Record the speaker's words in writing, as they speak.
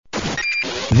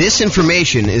This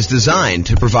information is designed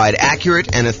to provide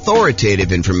accurate and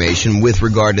authoritative information with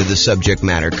regard to the subject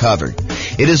matter covered.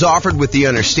 It is offered with the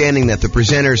understanding that the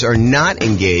presenters are not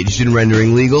engaged in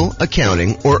rendering legal,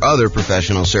 accounting, or other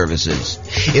professional services.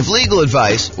 If legal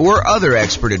advice or other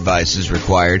expert advice is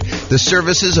required, the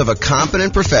services of a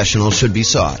competent professional should be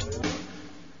sought.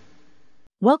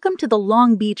 Welcome to the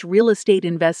Long Beach Real Estate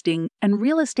Investing and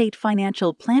Real Estate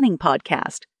Financial Planning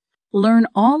Podcast. Learn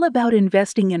all about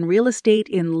investing in real estate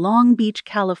in Long Beach,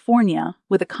 California,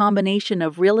 with a combination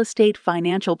of real estate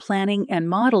financial planning and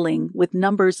modeling with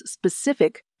numbers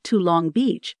specific to Long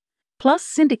Beach, plus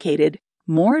syndicated,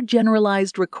 more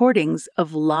generalized recordings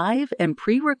of live and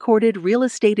pre-recorded real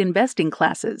estate investing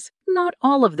classes, not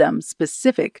all of them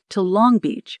specific to Long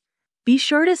Beach. Be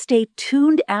sure to stay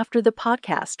tuned after the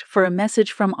podcast for a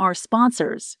message from our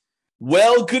sponsors.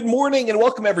 Well, good morning and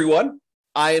welcome, everyone.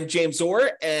 I am James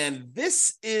Orr, and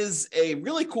this is a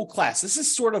really cool class. This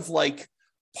is sort of like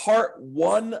part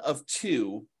 1 of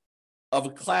 2 of a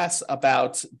class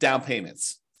about down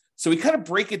payments. So we kind of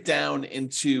break it down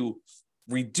into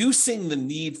reducing the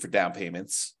need for down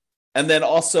payments and then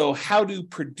also how to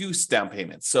produce down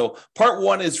payments. So part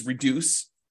 1 is reduce,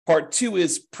 part 2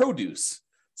 is produce.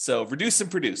 So reduce and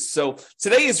produce. So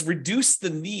today is reduce the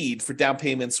need for down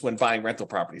payments when buying rental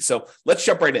property. So let's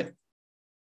jump right in.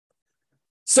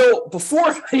 So before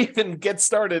I even get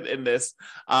started in this,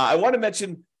 I want to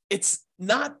mention it's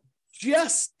not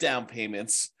just down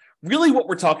payments. Really what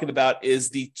we're talking about is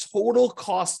the total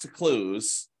cost to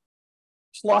close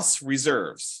plus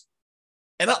reserves.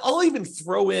 And I'll even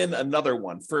throw in another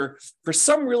one. For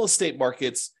some real estate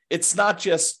markets, it's not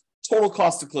just total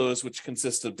cost to close, which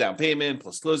consists of down payment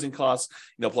plus closing costs,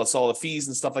 plus all the fees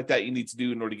and stuff like that you need to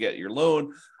do in order to get your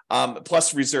loan,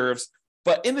 plus reserves.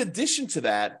 But in addition to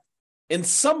that, in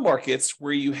some markets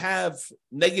where you have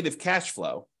negative cash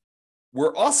flow,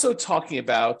 we're also talking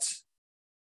about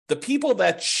the people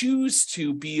that choose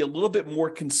to be a little bit more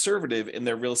conservative in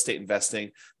their real estate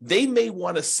investing. They may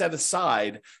want to set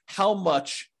aside how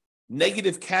much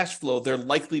negative cash flow they're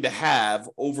likely to have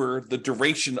over the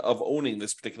duration of owning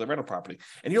this particular rental property.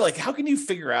 And you're like, how can you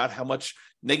figure out how much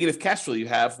negative cash flow you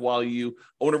have while you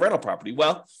own a rental property?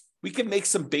 Well, we can make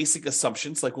some basic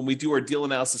assumptions, like when we do our deal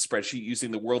analysis spreadsheet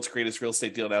using the world's greatest real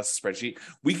estate deal analysis spreadsheet,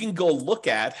 we can go look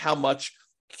at how much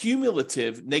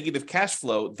cumulative negative cash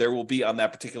flow there will be on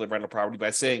that particular rental property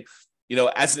by saying,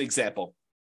 as an example,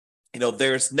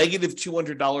 there's negative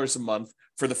 $200 a month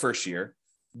for the first year.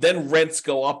 Then rents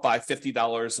go up by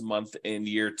 $50 a month in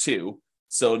year 2.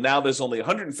 So now there's only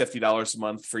 $150 a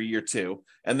month for year 2.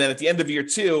 And then at the end of year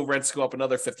 2, rents go up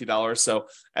another $50. So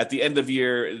at the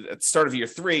start of year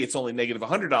 3, it's only negative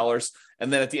 $100.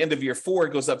 And then at the end of year 4,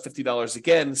 it goes up $50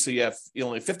 again. So you have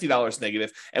only $50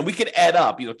 negative. And we could add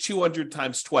up, 200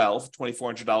 times 12,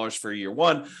 $2,400 for year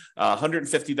 1,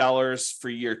 $150 for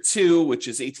year 2, which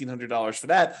is $1,800 for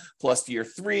that. Plus year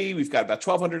 3, we've got about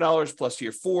 $1,200. Plus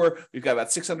year 4, we've got about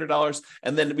 $600.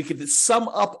 And then we could sum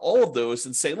up all of those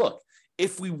and say, look,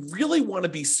 if we really want to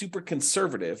be super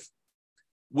conservative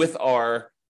with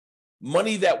our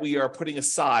money that we are putting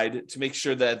aside to make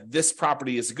sure that this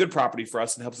property is a good property for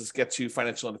us and helps us get to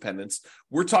financial independence,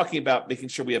 we're talking about making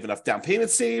sure we have enough down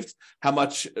payment saved, how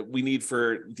much we need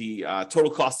for the total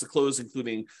cost to close,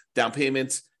 including down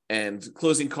payments and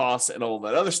closing costs and all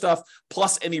that other stuff,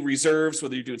 plus any reserves,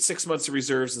 whether you're doing 6 months of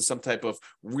reserves in some type of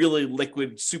really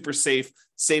liquid, super safe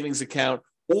savings account,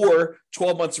 or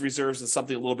 12 months of reserves in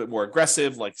something a little bit more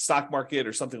aggressive, like stock market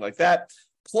or something like that.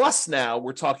 Plus now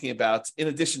we're talking about, in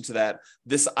addition to that,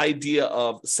 this idea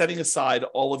of setting aside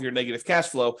all of your negative cash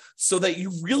flow so that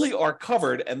you really are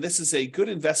covered. And this is a good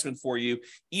investment for you,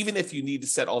 even if you need to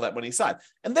set all that money aside.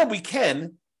 And then we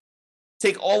can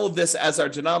take all of this as our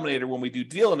denominator when we do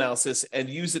deal analysis and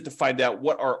use it to find out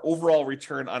what our overall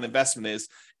return on investment is,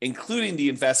 including the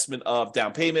investment of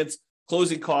down payments,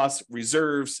 closing costs,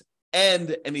 reserves,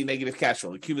 and any negative cash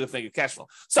flow, the cumulative negative cash flow.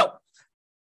 So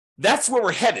that's where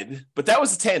we're headed, but that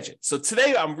was a tangent. So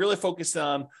today I'm really focused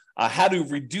on how to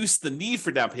reduce the need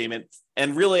for down payment.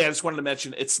 And really, I just wanted to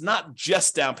mention, it's not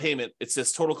just down payment. It's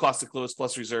this total cost to close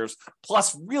plus reserves.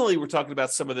 Plus, really, we're talking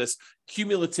about some of this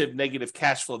cumulative negative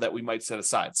cash flow that we might set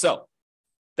aside. So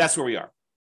that's where we are.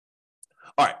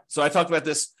 All right. So I talked about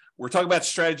this. We're talking about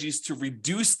strategies to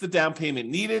reduce the down payment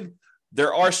needed.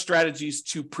 There are strategies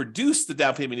to produce the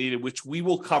down payment needed, which we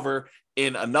will cover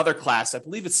in another class. I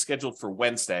believe it's scheduled for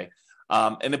Wednesday.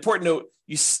 An important note,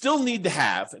 you still need to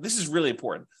have, and this is really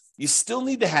important, you still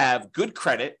need to have good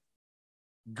credit,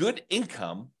 good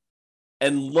income,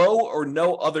 and low or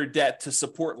no other debt to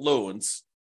support loans,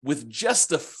 with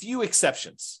just a few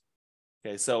exceptions.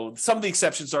 Okay, so some of the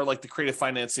exceptions are like the creative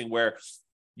financing where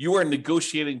you are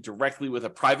negotiating directly with a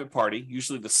private party,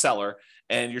 usually the seller,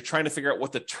 and you're trying to figure out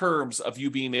what the terms of you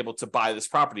being able to buy this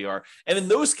property are. And in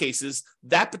those cases,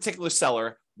 that particular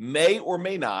seller may or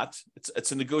may not,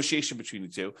 it's a negotiation between the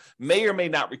two, may or may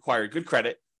not require good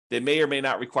credit. They may or may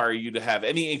not require you to have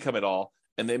any income at all.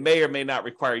 And they may or may not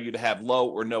require you to have low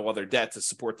or no other debt to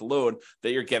support the loan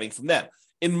that you're getting from them.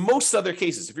 In most other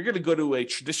cases, if you're going to go to a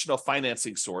traditional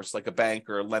financing source like a bank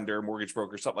or a lender, a mortgage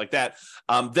broker, something like that,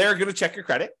 they're going to check your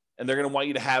credit and they're going to want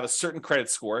you to have a certain credit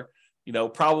score,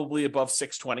 probably above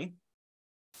 620.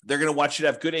 They're going to want you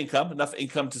to have good income, enough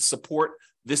income to support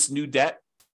this new debt,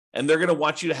 and they're going to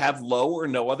want you to have low or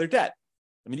no other debt.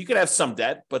 I mean, you can have some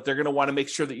debt, but they're going to want to make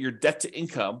sure that your debt to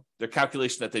income, their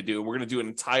calculation that they do, and we're going to do an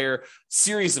entire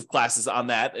series of classes on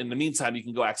that. In the meantime, you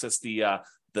can go access the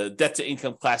debt to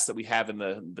income class that we have in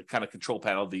the kind of control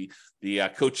panel, the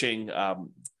coaching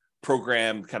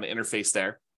program kind of interface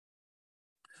there.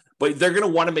 But they're going to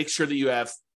want to make sure that you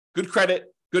have good credit,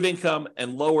 good income,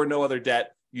 and low or no other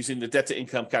debt using the debt to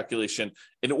income calculation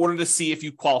in order to see if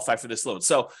you qualify for this loan.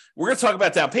 So we're going to talk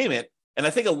about down payment. And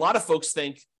I think a lot of folks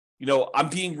think, I'm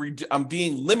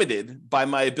being limited by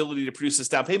my ability to produce this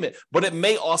down payment, but it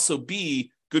may also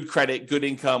be good credit, good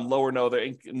income, low or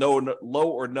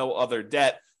no other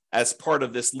debt as part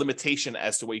of this limitation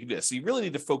as to what you can do. So you really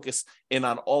need to focus in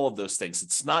on all of those things.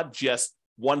 It's not just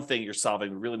one thing you're solving.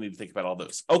 We really need to think about all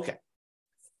those. Okay.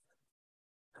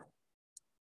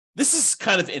 This is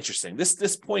kind of interesting.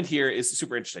 This point here is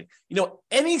super interesting.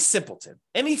 Any simpleton,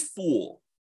 any fool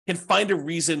can find a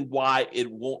reason why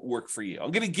it won't work for you.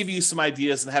 I'm going to give you some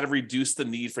ideas on how to reduce the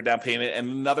need for down payment. And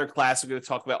in another class, we're going to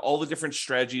talk about all the different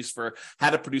strategies for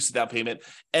how to produce a down payment.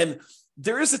 And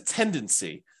there is a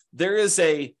tendency, there is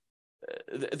an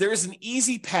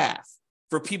easy path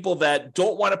for people that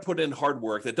don't want to put in hard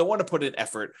work, that don't want to put in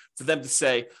effort, for them to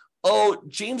say, oh,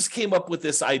 James came up with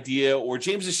this idea, or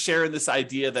James is sharing this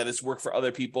idea that has worked for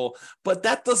other people, but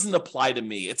that doesn't apply to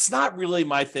me. It's not really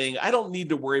my thing. I don't need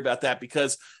to worry about that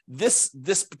because this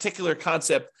particular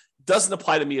concept doesn't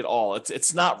apply to me at all.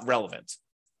 It's not relevant.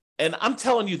 And I'm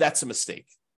telling you, that's a mistake.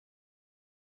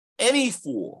 Any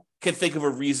fool can think of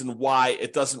a reason why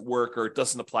it doesn't work or it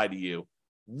doesn't apply to you.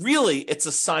 Really, it's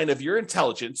a sign of your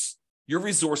intelligence, your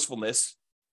resourcefulness,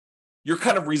 your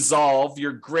kind of resolve,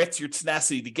 your grit, your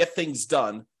tenacity to get things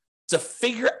done, to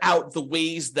figure out the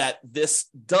ways that this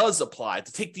does apply,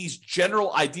 to take these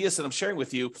general ideas that I'm sharing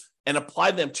with you and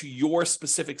apply them to your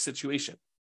specific situation.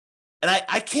 And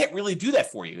I can't really do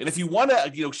that for you. And if you want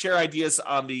to, share ideas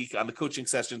on the coaching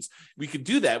sessions, we could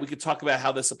do that. We could talk about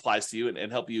how this applies to you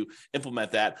and help you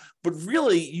implement that. But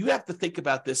really, you have to think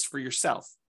about this for yourself.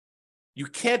 You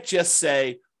can't just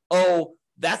say, oh,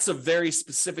 that's a very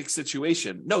specific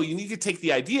situation. No, you need to take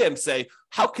the idea and say,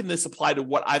 how can this apply to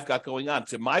what I've got going on,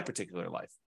 to my particular life?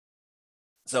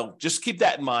 So just keep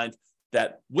that in mind,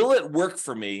 that will it work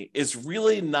for me is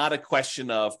really not a question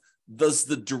of, does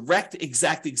the direct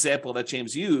exact example that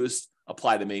James used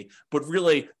apply to me, but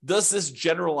really, does this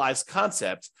generalized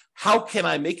concept, how can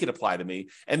I make it apply to me?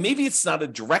 And maybe it's not a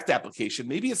direct application.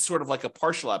 Maybe it's sort of like a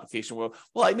partial application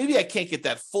where, maybe I can't get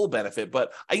that full benefit,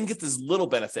 but I can get this little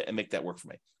benefit and make that work for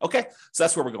me. Okay, so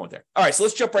that's where we're going there. All right, so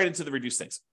let's jump right into the reduce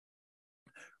things.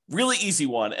 Really easy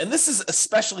one. And this is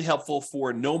especially helpful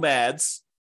for nomads,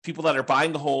 people that are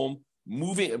buying a home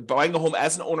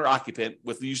as an owner occupant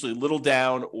with usually little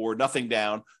down or nothing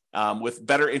down, with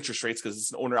better interest rates because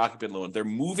it's an owner occupant loan. They're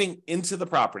moving into the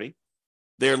property.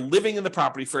 They're living in the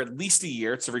property for at least a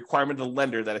year. It's a requirement of the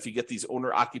lender that if you get these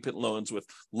owner occupant loans with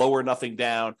low or nothing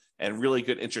down and really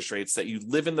good interest rates, that you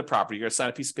live in the property. You're going to sign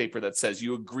a piece of paper that says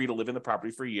you agree to live in the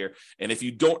property for a year. And if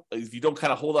you don't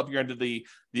kind of hold up your end of the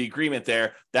agreement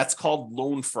there, that's called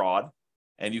loan fraud,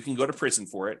 and you can go to prison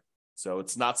for it. So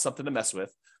it's not something to mess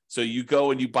with. So you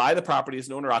go and you buy the property as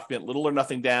an owner occupant, little or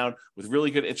nothing down with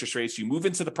really good interest rates. You move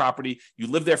into the property, you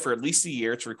live there for at least a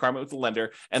year. It's a requirement with the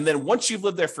lender. And then once you've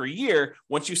lived there for a year,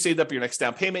 once you've saved up your next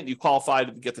down payment, you qualify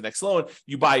to get the next loan,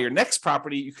 you buy your next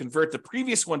property, you convert the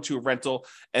previous one to a rental,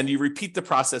 and you repeat the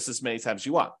process as many times as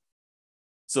you want.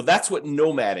 So that's what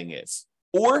nomading is,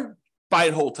 or buy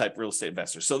and hold type real estate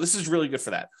investor. So this is really good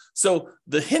for that. So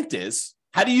the hint is,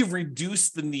 how do you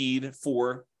reduce the need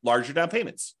for larger down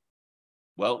payments?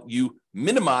 Well, you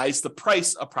minimize the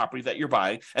price of property that you're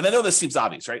buying. And I know this seems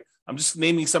obvious, right? I'm just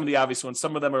naming some of the obvious ones.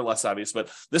 Some of them are less obvious, but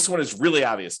this one is really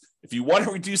obvious. If you want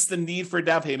to reduce the need for a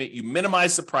down payment, you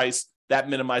minimize the price, that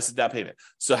minimizes the down payment.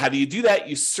 So how do you do that?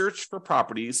 You search for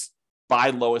properties by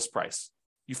lowest price.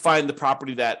 You find the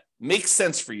property that makes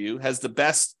sense for you, has the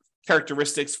best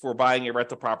characteristics for buying a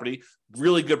rental property: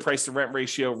 really good price to rent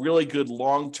ratio, really good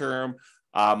long-term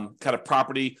kind of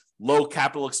property, low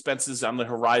capital expenses on the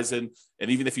horizon.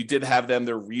 And even if you did have them,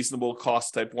 they're reasonable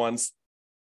cost type ones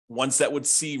that would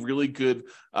see really good,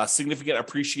 significant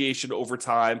appreciation over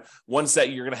time, ones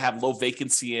that you're going to have low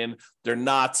vacancy in. They're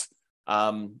not,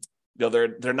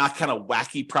 they're not kind of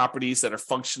wacky properties that are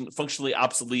functionally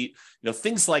obsolete,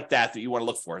 things like that you want to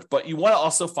look for. But you want to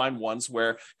also find ones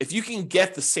where if you can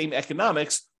get the same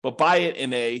economics, but buy it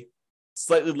in a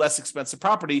slightly less expensive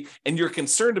property, and you're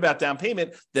concerned about down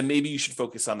payment, then maybe you should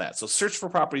focus on that. So search for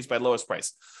properties by lowest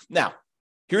price. Now,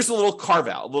 here's a little carve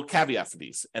out, a little caveat for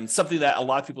these, and something that a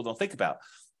lot of people don't think about.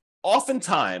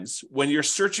 Oftentimes, when you're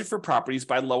searching for properties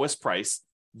by lowest price,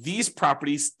 these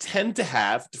properties tend to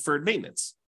have deferred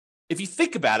maintenance. If you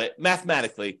think about it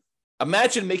mathematically,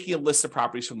 imagine making a list of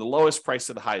properties from the lowest price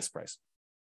to the highest price.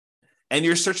 And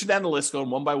you're searching down the list, going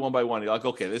one by one by one. You're like,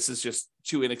 okay, this is just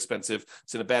too inexpensive.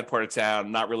 It's in a bad part of town.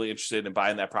 I'm not really interested in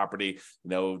buying that property.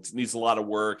 It needs a lot of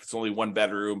work. It's only one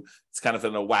bedroom. It's kind of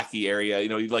in a wacky area.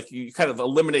 You kind of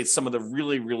eliminate some of the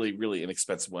really, really, really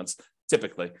inexpensive ones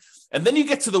typically. And then you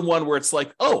get to the one where it's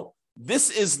like, oh, this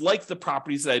is like the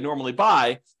properties that I normally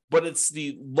buy, but it's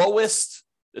the lowest.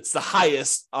 It's the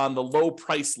highest on the low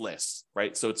price list,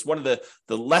 right? So it's one of the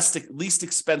least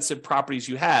expensive properties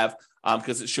you have,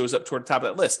 because it shows up toward the top of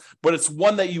that list, but it's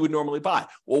one that you would normally buy.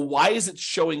 Well, why is it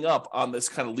showing up on this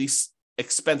kind of least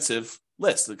expensive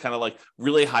list, kind of like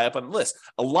really high up on the list?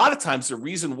 A lot of times the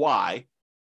reason why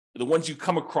the ones you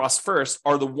come across first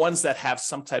are the ones that have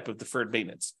some type of deferred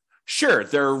maintenance. Sure,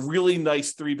 they're a really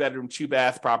nice 3-bedroom,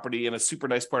 2-bath property in a super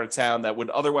nice part of town that would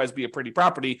otherwise be a pretty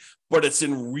property, but it's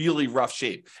in really rough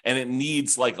shape and it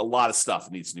needs like a lot of stuff.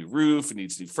 It needs a new roof, it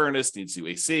needs new furnace, it needs new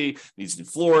AC, it needs new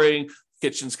flooring.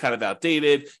 Kitchen's kind of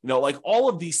outdated, like all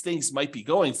of these things might be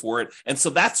going for it. And so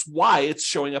that's why it's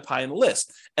showing up high in the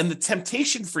list. And the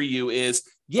temptation for you is,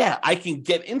 yeah, I can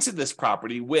get into this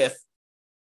property with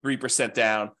 3%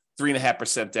 down,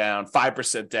 3.5% down,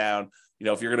 5% down.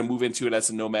 If you're going to move into it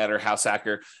as a nomad or house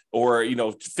hacker, or,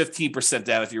 15%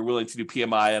 down if you're willing to do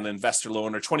PMI on an investor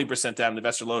loan, or 20% down an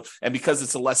investor loan. And because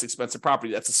it's a less expensive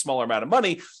property, that's a smaller amount of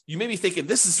money. You may be thinking,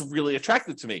 this is really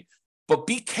attractive to me, but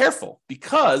be careful,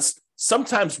 because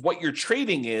sometimes what you're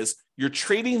trading is you're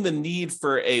trading the need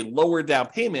for a lower down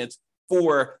payment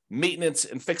for maintenance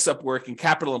and fix-up work and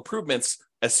capital improvements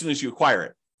as soon as you acquire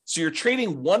it. So you're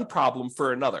trading one problem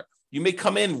for another. You may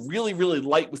come in really, really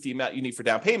light with the amount you need for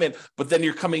down payment, but then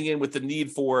you're coming in with the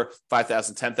need for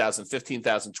 $5,000, $10,000, $15,000,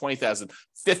 $20,000,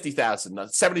 $50,000,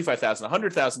 $75,000,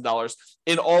 $100,000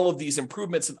 in all of these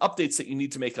improvements and updates that you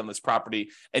need to make on this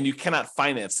property, and you cannot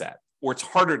finance that. Or it's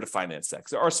harder to finance that,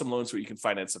 because there are some loans where you can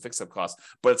finance the fix-up cost,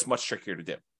 but it's much trickier to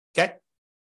do, okay?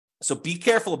 So be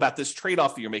careful about this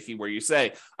trade-off that you're making where you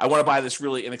say, I want to buy this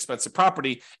really inexpensive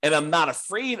property, and I'm not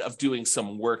afraid of doing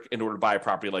some work in order to buy a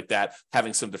property like that,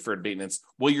 having some deferred maintenance.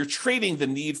 Well, you're trading the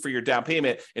need for your down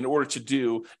payment in order to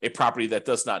do a property that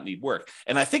does not need work.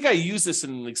 And I think I used this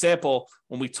in an example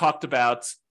when we talked about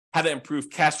how to improve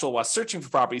cash flow while searching for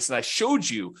properties. And I showed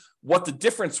you what the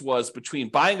difference was between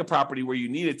buying a property where you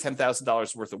needed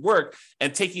 $10,000 worth of work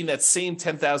and taking that same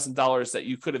 $10,000 that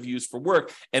you could have used for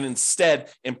work and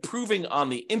instead improving on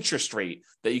the interest rate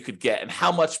that you could get, and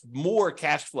how much more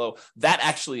cash flow that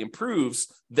actually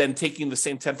improves than taking the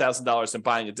same $10,000 and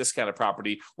buying a discounted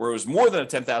property where it was more than a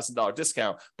 $10,000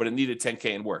 discount, but it needed $10K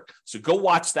in work. So go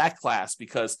watch that class,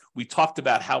 because we talked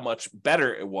about how much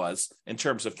better it was in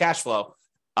terms of cash flow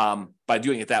by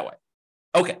doing it that way.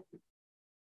 Okay.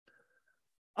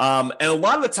 And a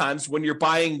lot of the times when you're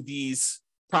buying these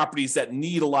properties that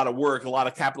need a lot of work, a lot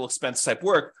of capital expense type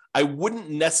work, I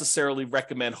wouldn't necessarily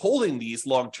recommend holding these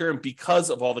long-term because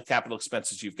of all the capital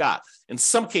expenses you've got. In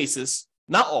some cases,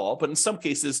 not all, but in some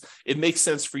cases, it makes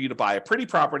sense for you to buy a pretty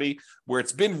property where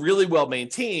it's been really well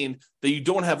maintained, that you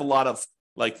don't have a lot of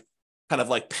kind of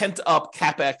like pent up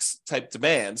CapEx type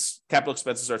demands. Capital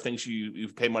expenses are things you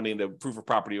pay money to improve a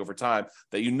property over time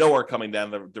that are coming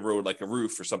down the road, like a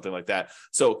roof or something like that.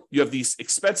 So you have these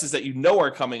expenses that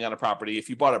are coming on a property. If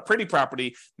you bought a pretty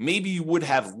property, maybe you would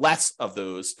have less of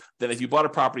those than if you bought a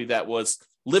property that was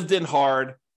lived in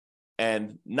hard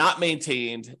and not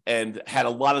maintained and had a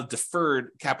lot of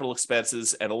deferred capital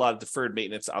expenses and a lot of deferred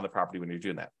maintenance on the property when you're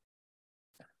doing that.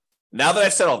 Now that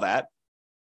I've said all that,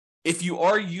 if you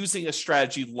are using a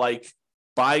strategy like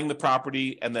buying the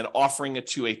property and then offering it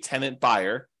to a tenant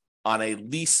buyer on a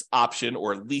lease option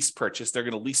or lease purchase. They're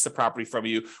going to lease the property from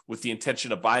you with the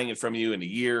intention of buying it from you in a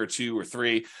year or 2 or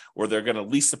 3, or they're going to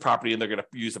lease the property and they're going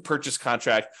to use a purchase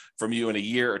contract from you in a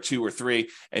year or 2 or 3,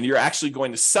 and you're actually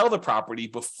going to sell the property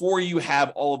before you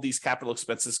have all of these capital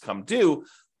expenses come due,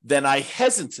 then I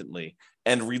hesitantly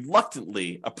and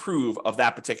reluctantly approve of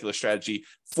that particular strategy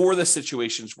for the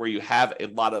situations where you have a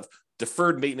lot of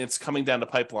deferred maintenance coming down the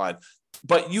pipeline.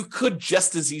 But you could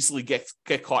just as easily get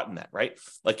caught in that, right?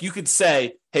 Like you could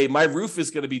say, hey, my roof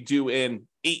is going to be due in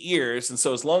 8 years. And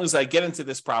so as long as I get into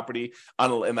this property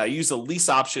and I use a lease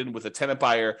option with a tenant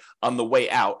buyer on the way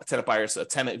out, a tenant buyer is a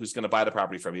tenant who's going to buy the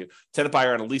property from you. Tenant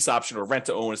buyer on a lease option or rent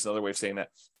to own is another way of saying that.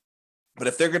 But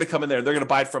if they're going to come in there, they're going to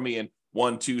buy it from me in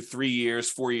 1, 2, 3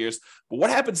 years, 4 years. But what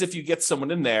happens if you get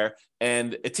someone in there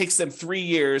and it takes them 3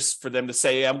 years for them to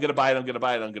say, I'm going to buy it, I'm going to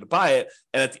buy it, I'm going to buy it.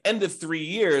 And at the end of 3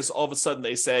 years, all of a sudden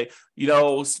they say, you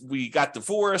know, we got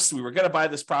divorced. We were going to buy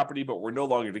this property, but we're no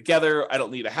longer together. I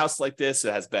don't need a house like this.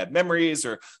 It has bad memories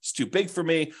or it's too big for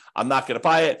me. I'm not going to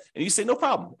buy it. And you say, no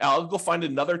problem. I'll go find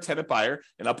another tenant buyer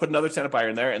and I'll put another tenant buyer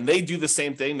in there. And they do the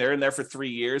same thing. They're in there for 3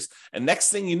 years. And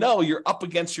next thing you know, you're up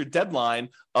against your deadline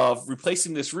of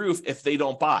replacing this roof if they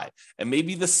don't buy. And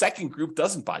maybe the second group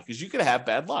doesn't buy because you could have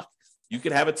bad luck. You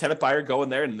could have a tenant buyer go in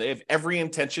there and they have every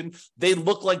intention. They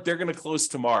look like they're going to close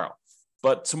tomorrow,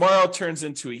 but tomorrow turns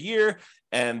into a year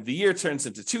and the year turns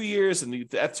into 2 years and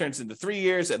that turns into 3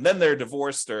 years. And then they're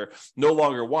divorced or no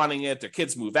longer wanting it. Their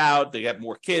kids move out. They have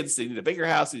more kids. They need a bigger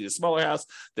house. They need a smaller house.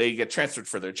 They get transferred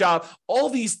for their job. All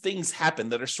these things happen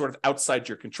that are sort of outside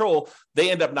your control.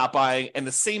 They end up not buying. And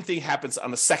the same thing happens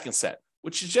on the second set,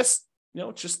 which is just, you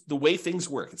know, just the way things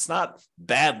work. It's not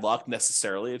bad luck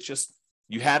necessarily. It's just,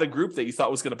 you had a group that you thought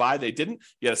was going to buy, they didn't.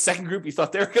 You had a second group you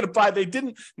thought they were going to buy, they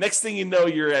didn't. Next thing you know,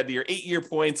 you're at your 8-year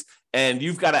point and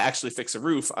you've got to actually fix a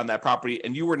roof on that property.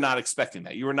 And you were not expecting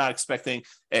that. You were not expecting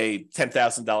a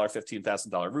 $10,000,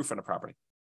 $15,000 roof on a property.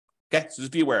 Okay, so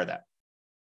just be aware of that.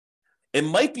 It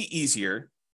might be easier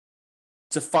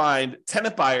to find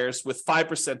tenant buyers with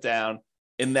 5% down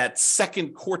in that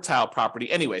second quartile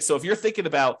property anyway. So if you're thinking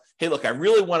about, hey, look, I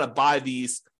really want to buy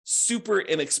these super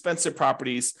inexpensive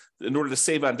properties in order to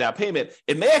save on down payment,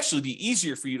 it may actually be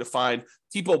easier for you to find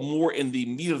people more in the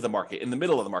meat of the market, in the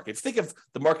middle of the market. If you think of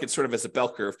the market sort of as a bell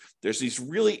curve, there's these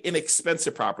really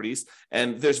inexpensive properties,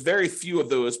 and there's very few of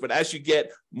those. But as you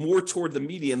get more toward the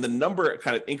median, the number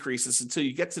kind of increases until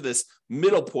you get to this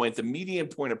middle point, the median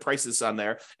point of prices on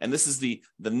there. And this is the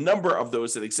number of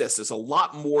those that exist. There's a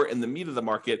lot more in the meat of the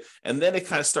market. And then it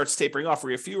kind of starts tapering off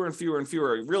where you have fewer and fewer and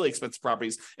fewer really expensive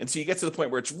properties. And so you get to the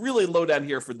point where it's really low down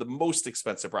here for the most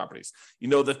expensive properties. You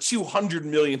know, the $200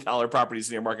 million properties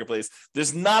in your marketplace,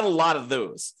 there's not a lot of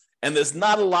those. And there's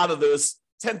not a lot of those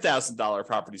 $10,000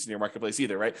 properties in your marketplace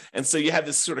either, right? And so you have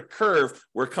this sort of curve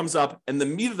where it comes up and the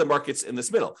meat of the market's in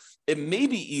this middle. It may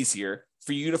be easier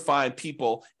for you to find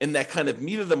people in that kind of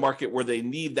meat of the market where they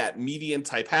need that median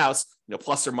type house, you know,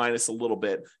 plus or minus a little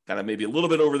bit, kind of maybe a little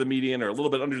bit over the median or a little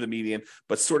bit under the median,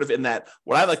 but sort of in that,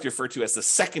 what I like to refer to as the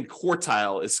second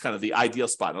quartile is kind of the ideal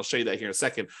spot. And I'll show you that here in a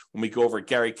second when we go over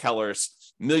Gary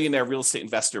Keller's Millionaire Real Estate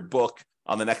Investor book.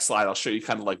 On the next slide, I'll show you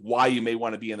kind of like why you may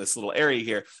want to be in this little area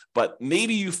here, but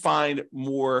maybe you find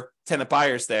more tenant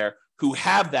buyers there who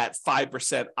have that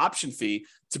 5% option fee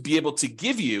to be able to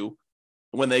give you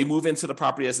when they move into the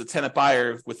property as a tenant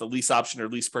buyer with a lease option or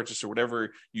lease purchase or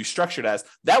whatever you structured as.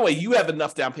 That way you have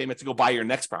enough down payment to go buy your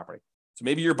next property. So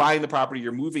maybe you're buying the property,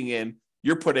 you're moving in,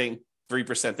 you're putting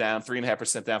 3% down,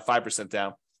 3.5% down, 5%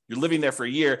 down. You're living there for a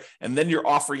year, and then you're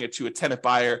offering it to a tenant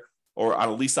buyer or on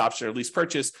a lease option or lease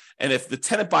purchase. And if the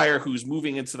tenant buyer who's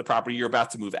moving into the property you're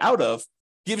about to move out of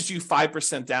gives you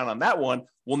 5% down on that one,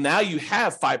 well, now you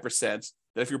have 5%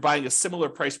 that if you're buying a similar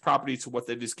price property to what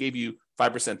they just gave you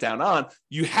 5% down on,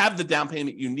 you have the down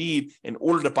payment you need in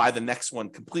order to buy the next one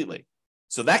completely.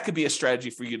 So that could be a strategy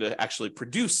for you to actually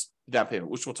produce down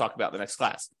payment, which we'll talk about in the next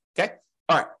class. Okay.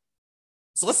 All right.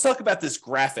 So let's talk about this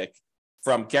graphic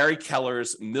from Gary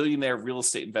Keller's Millionaire Real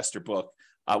Estate Investor book,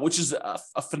 which is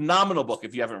a phenomenal book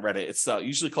if you haven't read it. It's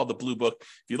usually called the Blue Book.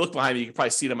 If you look behind me, you can probably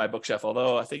see it on my bookshelf,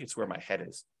 although I think it's where my head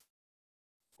is.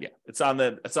 Yeah, it's on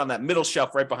that middle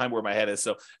shelf right behind where my head is.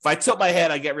 So if I tilt my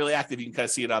head, I get really active. You can kind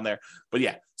of see it on there. But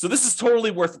yeah, so this is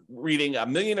totally worth reading. A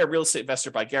Millionaire Real Estate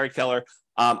Investor by Gary Keller.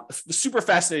 Super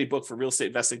fascinating book for real estate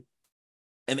investing.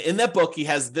 And in that book, he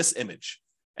has this image.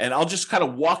 And I'll just kind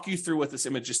of walk you through what this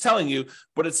image is telling you.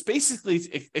 But it's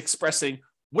basically expressing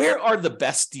where are the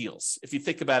best deals? If you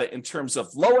think about it in terms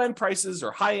of low-end prices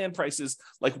or high-end prices,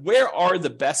 like where are the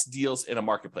best deals in a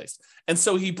marketplace? And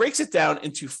so he breaks it down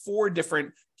into 4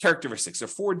 different characteristics or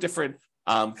 4 different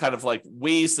kind of like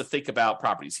ways to think about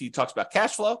properties. He talks about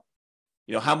cash flow,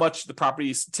 how much the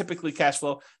properties typically cash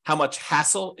flow, how much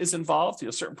hassle is involved.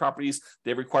 Certain properties,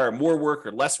 they require more work,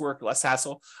 less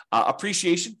hassle.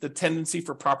 Appreciation, the tendency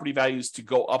for property values to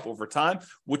go up over time.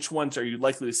 Which ones are you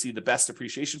likely to see the best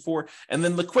appreciation for? And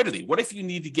then liquidity. What if you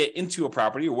need to get into a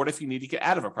property, or what if you need to get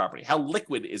out of a property? How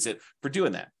liquid is it for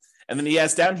doing that? And then he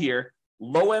has down here,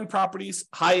 low-end properties,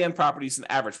 high-end properties, and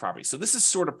average properties. So this is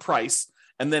sort of price.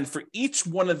 And then for each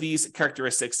one of these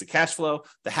characteristics, the cash flow,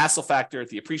 the hassle factor,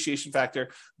 the appreciation factor,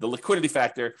 the liquidity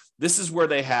factor, this is where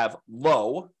they have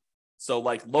low. So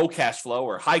like low cash flow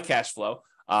or high cash flow,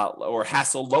 or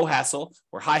hassle, low hassle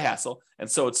or high hassle. And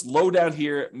so it's low down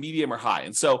here, medium or high.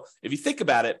 And so if you think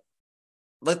about it,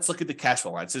 let's look at the cash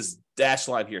flow line. It says dashed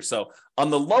line here. So on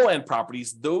the low end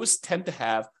properties, those tend to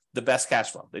have the best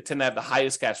cash flow. They tend to have the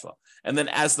highest cash flow. And then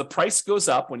as the price goes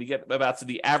up, when you get about to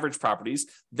the average properties,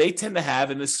 they tend to have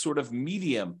in this sort of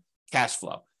medium cash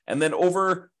flow. And then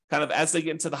over kind of as they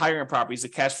get into the higher end properties, the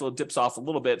cash flow dips off a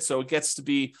little bit. So it gets to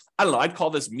be, I'd call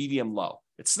this medium low.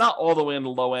 It's not all the way in the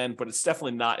low end, but it's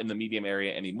definitely not in the medium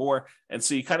area anymore. And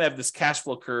so you kind of have this cash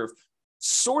flow curve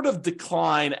sort of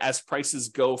decline as prices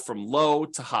go from low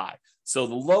to high. So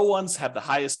the low ones have the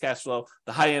highest cash flow.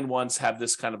 The high end ones have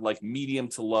this kind of like medium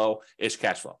to low-ish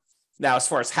cash flow. Now, as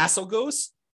far as hassle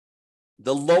goes,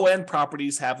 the low end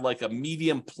properties have like a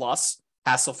medium plus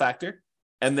hassle factor.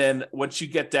 And then once you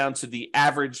get down to the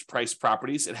average price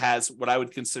properties, it has what I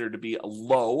would consider to be a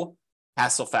low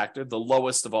hassle factor, the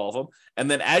lowest of all of them. And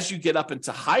then as you get up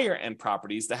into higher end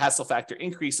properties, the hassle factor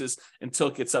increases until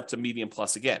it gets up to medium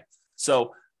plus again.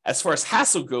 So as far as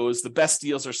hassle goes, the best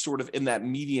deals are sort of in that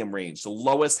medium range, the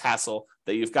lowest hassle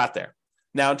that you've got there.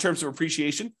 Now, in terms of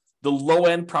appreciation, the low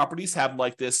end properties have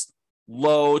like this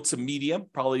low to medium,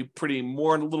 probably a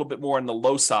little bit more on the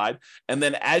low side. And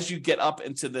then as you get up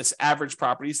into this average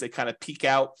properties, they kind of peak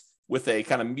out with a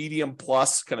kind of medium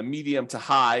plus, kind of medium to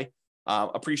high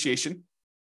appreciation.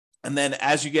 And then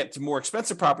as you get to more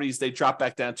expensive properties, they drop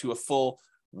back down to a full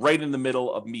right in the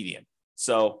middle of median.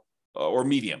 Or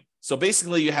medium. So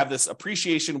basically you have this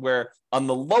appreciation where on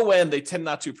the low end, they tend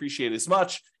not to appreciate as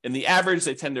much. In the average,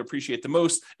 they tend to appreciate the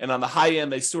most. And on the high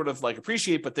end, they sort of like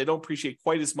appreciate, but they don't appreciate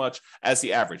quite as much as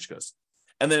the average goes.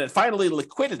 And then finally,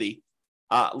 liquidity.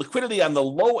 Liquidity on the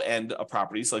low end of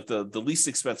properties, like the least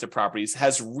expensive properties,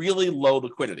 has really low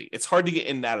liquidity. It's hard to get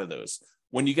in and out of those.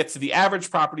 When you get to the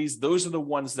average properties, those are the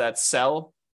ones that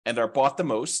sell and are bought the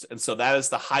most. And so that is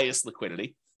the highest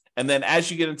liquidity. And then as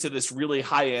you get into this really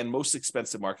high-end, most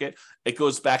expensive market, it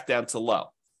goes back down to low.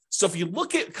 So if you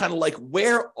look at kind of like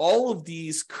where all of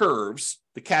these curves,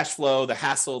 the cash flow, the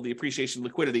hassle, the appreciation,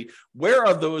 liquidity, where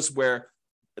are those where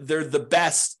they're the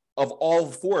best of all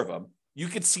four of them, you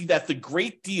could see that the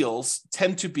great deals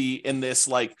tend to be in this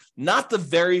like not the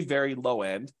very, very low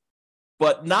end,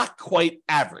 but not quite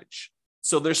average.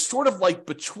 So there's sort of like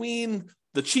between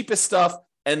the cheapest stuff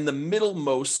and the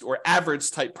middlemost or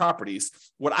average type properties,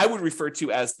 what I would refer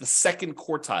to as the second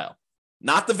quartile,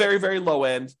 not the very, very low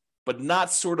end, but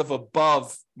not sort of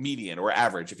above median or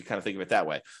average, if you kind of think of it that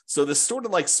way. So this sort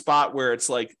of like spot where it's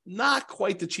like not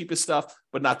quite the cheapest stuff,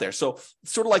 but not there. So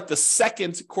sort of like the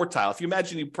second quartile. If you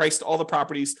imagine you priced all the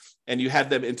properties and you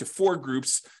had them into four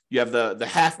groups, you have the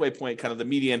halfway point, kind of the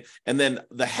median, and then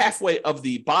the halfway of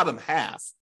the bottom half,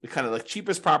 the kind of like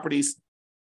cheapest properties.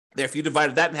 There, if you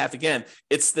divided that in half again,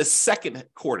 it's the second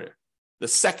quarter. The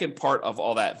second part of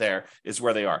all that there is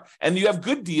where they are. And you have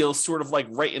good deals sort of like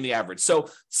right in the average. So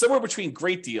somewhere between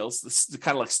great deals, the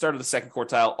kind of like start of the second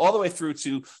quartile, all the way through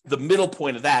to the middle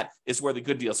point of that is where the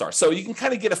good deals are. So you can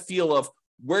kind of get a feel of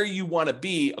where you want to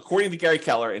be, according to Gary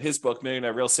Keller in his book,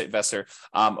 Millionaire Real Estate Investor,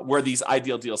 where these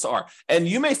ideal deals are. And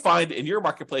you may find in your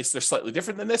marketplace, they're slightly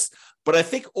different than this, but I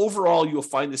think overall you'll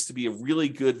find this to be a really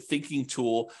good thinking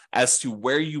tool as to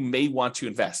where you may want to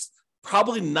invest.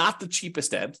 Probably not the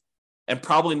cheapest end and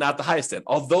probably not the highest end,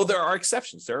 although there are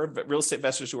exceptions. There are real estate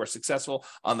investors who are successful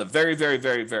on the very, very,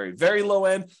 very, very, very low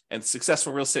end and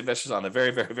successful real estate investors on the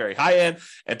very, very, very high end.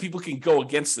 And people can go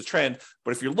against the trend.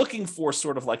 But if you're looking for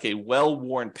sort of like a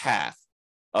well-worn path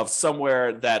of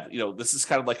somewhere that, this is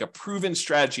kind of like a proven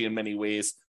strategy in many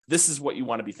ways, this is what you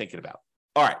want to be thinking about.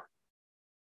 All right.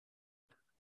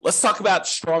 Let's talk about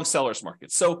strong sellers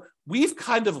market. So we've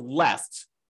kind of left,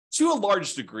 to a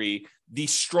large degree, the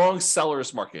strong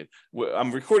sellers market.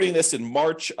 I'm recording this in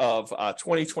March of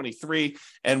 2023,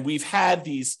 and we've had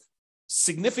these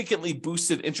significantly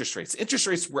boosted interest rates. Interest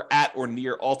rates were at or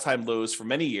near all-time lows for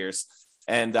many years,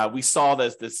 And we saw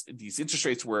that these interest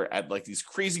rates were at like these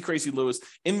crazy lows.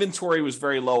 Inventory was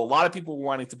very low. A lot of people were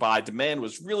wanting to buy. Demand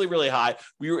was really, really high.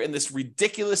 We were in this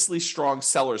ridiculously strong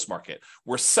sellers market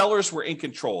where sellers were in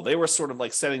control. They were sort of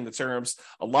like setting the terms.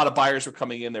 A lot of buyers were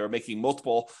coming in. They were making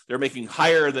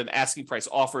higher than asking price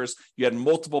offers. You had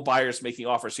multiple buyers making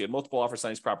offers. You had multiple offers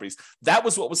on these properties. That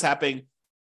was what was happening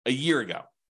a year ago.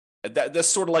 That's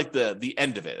sort of like the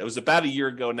end of it. It was about a year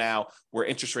ago now where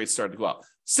interest rates started to go up.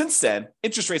 Since then,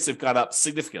 interest rates have gone up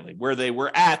significantly, where they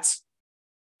were at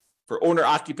for owner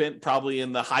occupant, probably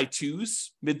in the high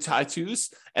twos, mid to high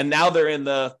twos, and now they're in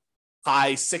the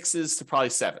high sixes to probably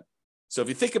 7. So if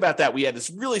you think about that, we had this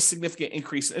really significant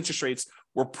increase in interest rates.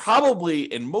 We're probably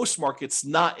in most markets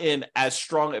not in as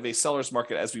strong of a seller's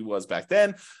market as we was back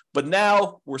then, but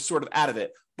now we're sort of out of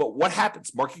it. But what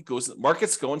happens?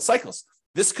 Markets go in cycles.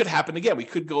 This could happen again. We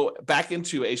could go back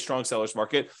into a strong seller's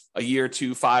market a year,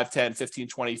 2, 5, 10, 15,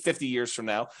 20, 50 years from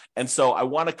now. And so I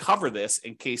want to cover this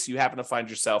in case you happen to find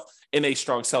yourself in a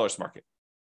strong seller's market.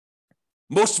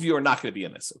 Most of you are not going to be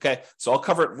in this, okay? So I'll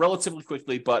cover it relatively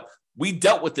quickly, but we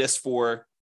dealt with this for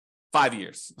 5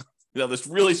 years. This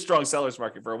really strong seller's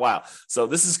market for a while. So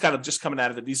this is kind of just coming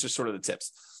out of it. These are sort of the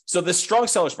tips. So this strong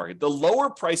seller's market, the lower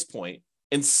price point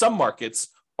in some markets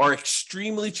are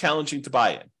extremely challenging to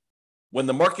buy in. When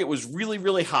the market was really,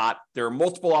 really hot, there were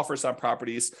multiple offers on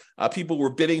properties. People were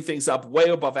bidding things up way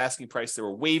above asking price. They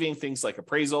were waiving things like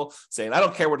appraisal, saying, I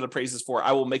don't care what it appraises for.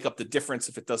 I will make up the difference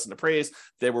if it doesn't appraise.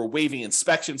 They were waiving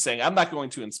inspection, saying, I'm not going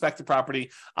to inspect the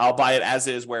property. I'll buy it as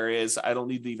is, where it is. I don't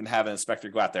need to even have an inspector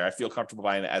go out there. I feel comfortable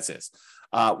buying it as is.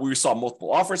 We saw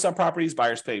multiple offers on properties,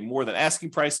 buyers paying more than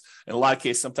asking price. In a lot of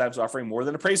cases, sometimes offering more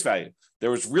than appraised value.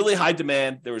 There was really high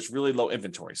demand. There was really low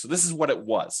inventory. So this is what it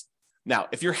was. Now,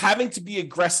 if you're having to be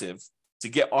aggressive to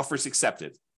get offers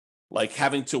accepted, like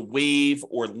having to waive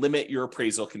or limit your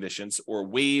appraisal conditions or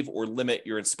waive or limit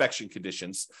your inspection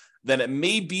conditions, then it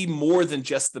may be more than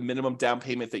just the minimum down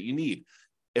payment that you need.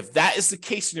 If that is the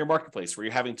case in your marketplace where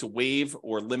you're having to waive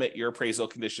or limit your appraisal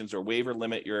conditions or waive or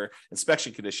limit your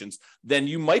inspection conditions, then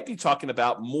you might be talking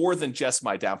about more than just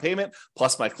my down payment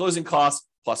plus my closing costs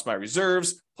plus my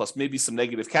reserves, plus maybe some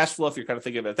negative cash flow if you're kind of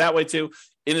thinking of it that way too.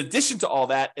 In addition to all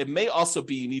that, it may also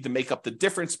be you need to make up the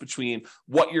difference between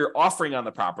what you're offering on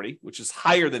the property, which is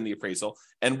higher than the appraisal,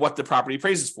 and what the property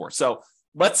appraises for. So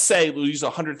let's say we'll use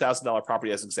a $100,000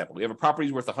 property as an example. We have a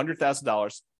property worth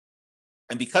 $100,000.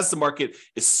 And because the market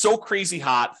is so crazy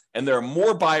hot and there are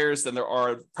more buyers than there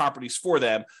are properties for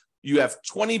them, you have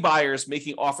 20 buyers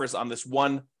making offers on this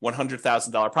one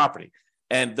 $100,000 property.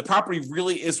 And the property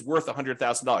really is worth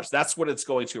 $100,000. That's what it's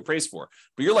going to appraise for.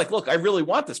 But you're like, look, I really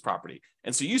want this property.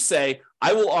 And so you say,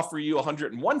 I will offer you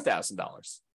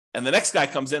 $101,000. And the next guy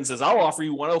comes in and says, I'll offer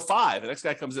you 105. The next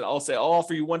guy comes in, I'll say, I'll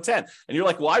offer you 110. And you're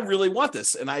like, well, I really want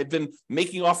this. And I've been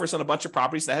making offers on a bunch of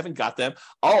properties and I haven't got them.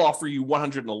 I'll offer you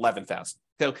 111,000.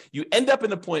 So you end up in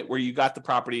the point where you got the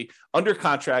property under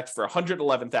contract for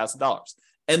 $111,000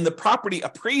 and the property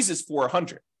appraises for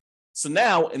 100. So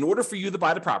now, in order for you to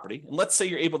buy the property, and let's say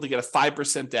you're able to get a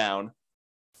 5% down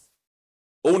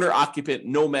owner-occupant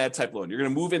nomad type loan. You're going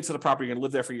to move into the property, you're going to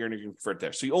live there for a year, and you're going to convert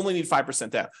there. So you only need 5%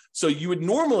 down. So you would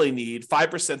normally need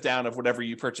 5% down of whatever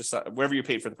you purchased, whatever you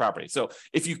paid for the property. So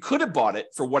if you could have bought it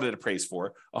for what it appraised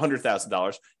for,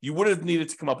 $100,000, you would have needed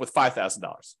to come up with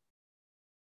 $5,000.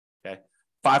 Okay,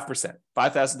 5%,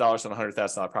 $5,000 on a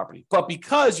 $100,000 property. But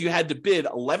because you had to bid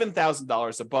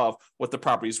 $11,000 above what the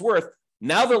property is worth,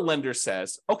 now the lender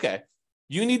says, okay,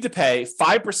 you need to pay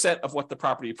 5% of what the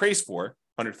property appraised for,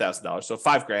 $100,000, so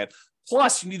 $5,000,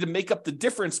 plus you need to make up the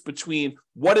difference between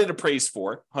what it appraised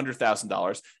for,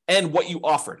 $100,000, and what you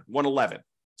offered, $111,000.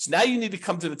 So now you need to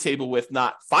come to the table with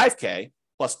not $5,000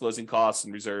 plus closing costs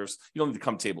and reserves. You don't need to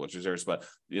come to the table with reserves, but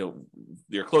your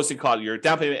closing cost, your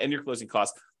down payment, and your closing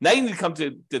costs. Now you need to come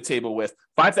to the table with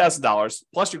 $5,000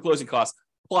 plus your closing costs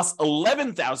plus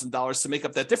 $11,000 to make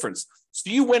up that difference. So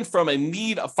you went from a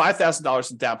need of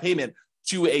 $5,000 in down payment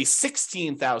to a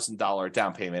 $16,000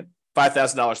 down payment,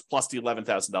 $5,000 plus the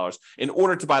 $11,000 in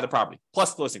order to buy the property,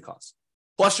 plus closing costs.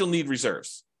 Plus you'll need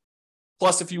reserves.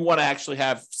 Plus, if you want to actually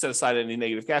have set aside any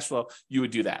negative cash flow, you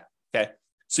would do that, okay?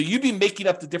 So you'd be making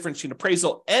up the difference between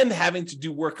appraisal and having to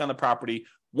do work on the property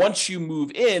once you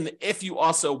move in if you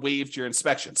also waived your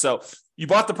inspection. So you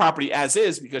bought the property as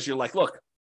is because you're like, look,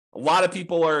 a lot of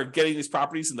people are getting these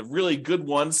properties, and the really good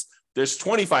ones, there's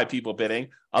 25 people bidding.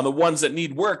 On the ones that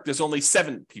need work, there's only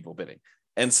 7 people bidding.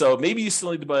 And so maybe you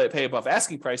still need to pay above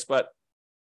asking price, but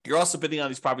you're also bidding on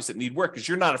these properties that need work because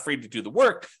you're not afraid to do the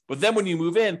work. But then when you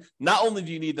move in, not only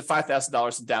do you need the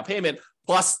 $5,000 in down payment,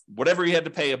 plus whatever you had to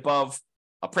pay above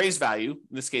appraised value.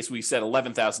 In this case, we said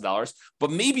 $11,000,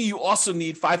 but maybe you also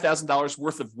need $5,000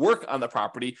 worth of work on the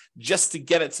property just to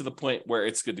get it to the point where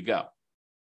it's good to go.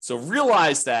 So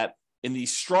realize that in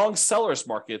these strong sellers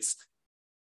markets,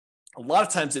 a lot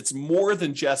of times it's more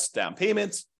than just down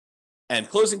payments and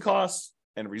closing costs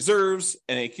and reserves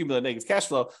and a cumulative negative cash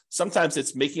flow. Sometimes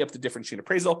it's making up the difference between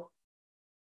appraisal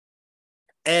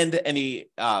and any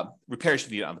repairs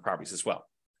you need on the properties as well.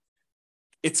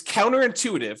 It's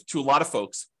counterintuitive to a lot of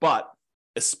folks, but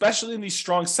especially in these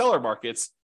strong seller markets,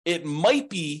 it might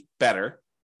be better,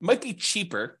 might be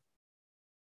cheaper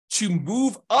to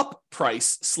move up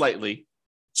price slightly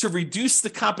to reduce the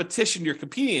competition you're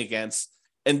competing against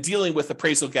and dealing with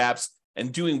appraisal gaps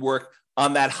and doing work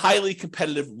on that highly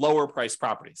competitive, lower price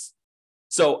properties.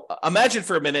 So imagine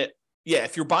for a minute,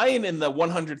 if you're buying in the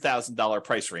 $100,000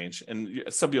 price range, and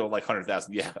some people are like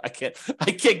 100,000, I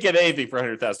can't get anything for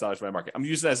 $100,000 in my market. I'm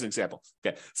using that as an example.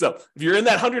 Okay, so if you're in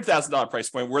that $100,000 price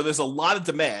point where there's a lot of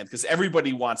demand because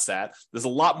everybody wants that, there's a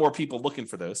lot more people looking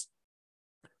for those.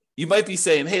 You might be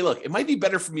saying, hey, look, it might be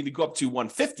better for me to go up to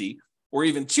 150 or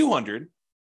even 200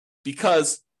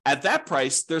 because at that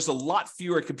price, there's a lot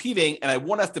fewer competing, and I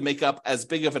won't have to make up as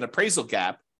big of an appraisal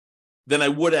gap than I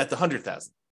would at the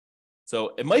 100,000.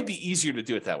 So it might be easier to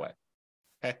do it that way.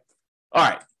 Okay. All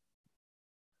right.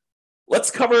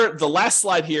 Let's cover the last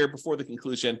slide here before the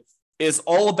conclusion is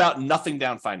all about nothing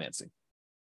down financing.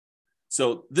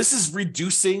 So this is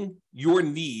reducing your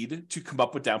need to come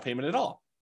up with down payment at all.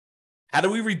 How do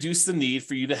we reduce the need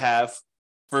for you to have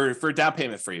for down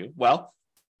payment for you? Well,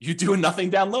 you do a nothing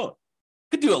down loan.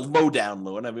 Could do a low down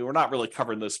loan. I mean, we're not really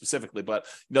covering those specifically, but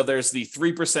there's the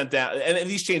 3% down, and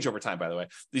these change over time, by the way.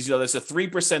 There's a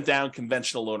 3% down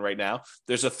conventional loan right now.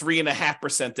 There's a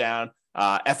 3.5% down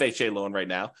FHA loan right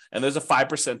now, and there's a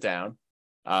 5% down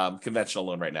conventional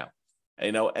loan right now.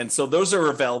 And so those are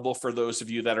available for those of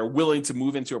you that are willing to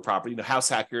move into a property, house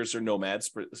hackers or nomads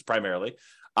primarily.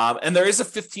 And there is a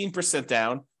 15%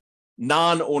 down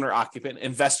non-owner occupant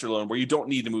investor loan where you don't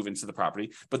need to move into the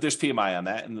property, but there's PMI on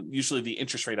that. And usually the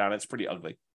interest rate on it's pretty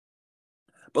ugly.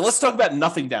 But let's talk about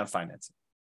nothing down financing.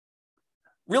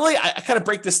 Really, I kind of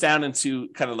break this down into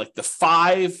kind of like the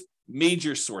 5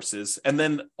 major sources and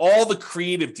then all the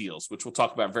creative deals, which we'll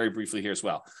talk about very briefly here as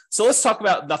well. So let's talk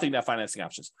about nothing down financing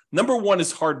options. Number 1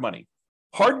 is hard money.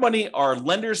 Hard money are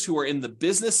lenders who are in the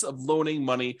business of loaning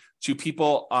money to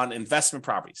people on investment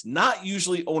properties, not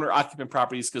usually owner-occupant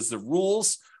properties, because the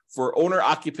rules for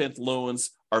owner-occupant loans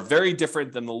are very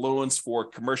different than the loans for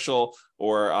commercial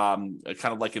or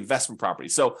kind of like investment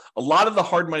properties. So a lot of the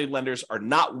hard money lenders are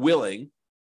not willing.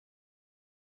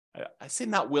 I say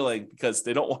not willing because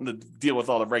they don't want to deal with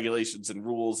all the regulations and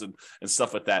rules and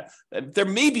stuff like that. There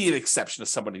may be an exception to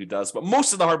somebody who does, but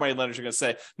most of the hard money lenders are going to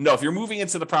say, no, if you're moving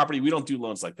into the property, we don't do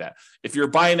loans like that. If you're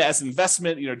buying it as an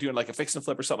investment, doing like a fix and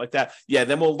flip or something like that,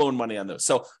 then we'll loan money on those.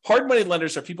 So hard money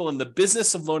lenders are people in the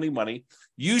business of loaning money.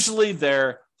 Usually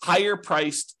they're higher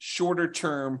priced, shorter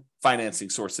term financing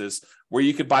sources where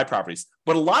you could buy properties.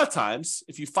 But a lot of times,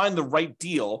 if you find the right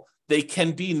deal, they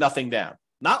can be nothing down.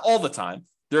 Not all the time.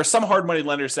 There are some hard money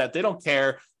lenders that they don't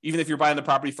care, even if you're buying the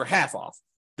property for half off.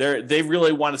 They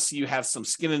really want to see you have some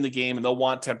skin in the game, and they'll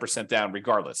want 10% down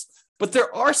regardless. But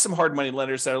there are some hard money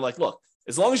lenders that are like, look,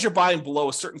 as long as you're buying below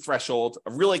a certain threshold,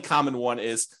 a really common one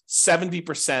is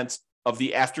 70% of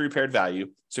the after repaired value.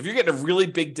 So if you're getting a really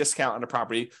big discount on a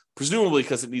property, presumably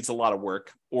because it needs a lot of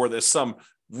work, or there's some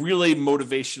really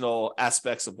motivational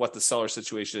aspects of what the seller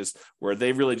situation is where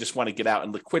they really just want to get out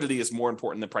and liquidity is more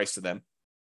important than price to them.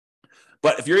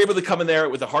 But if you're able to come in there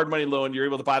with a hard money loan, you're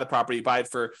able to buy the property, buy it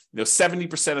for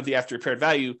 70% of the after repaired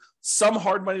value. Some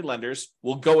hard money lenders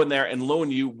will go in there and loan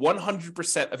you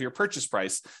 100% of your purchase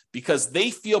price because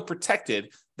they feel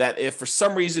protected that if for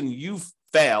some reason you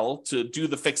fail to do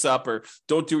the fix up or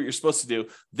don't do what you're supposed to do,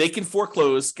 they can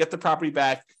foreclose, get the property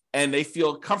back, and they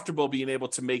feel comfortable being able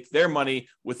to make their money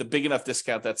with a big enough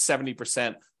discount that's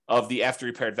 70% of the after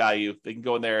repaired value. They can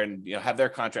go in there and have their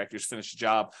contractors finish the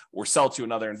job or sell to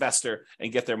another investor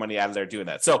and get their money out of there doing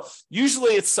that. So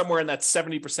usually it's somewhere in that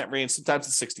 70% range. Sometimes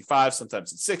it's 65,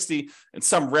 sometimes it's 60. In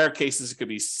some rare cases, it could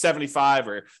be 75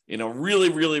 or, really,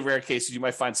 really rare cases, you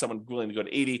might find someone willing to go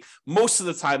to 80. Most of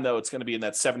the time, though, it's going to be in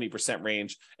that 70%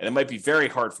 range. And it might be very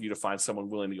hard for you to find someone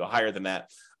willing to go higher than that.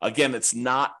 Again, it's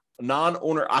not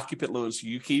non-owner occupant loans.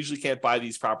 You usually can't buy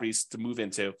these properties to move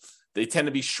into. They tend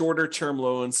to be shorter term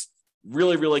loans,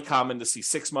 really, really common to see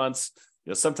 6 months.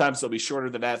 Sometimes they'll be shorter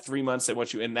than that, 3 months. They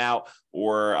want you in and out.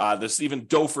 Or there's even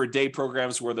dough for a day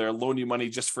programs where they'll loan you money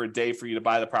just for a day for you to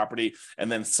buy the property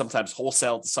and then sometimes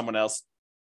wholesale to someone else.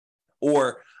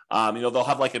 Or They'll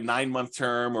have like a 9-month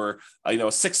term or a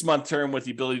 6-month term with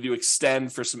the ability to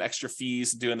extend for some extra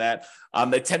fees and doing that.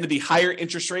 They tend to be higher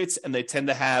interest rates, and they tend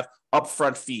to have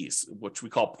upfront fees, which we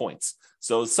call points.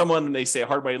 So they say a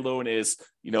hard money loan is,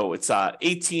 it's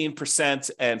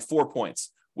 18% and 4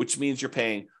 points, which means you're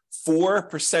paying 4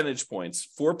 percentage points,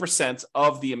 4%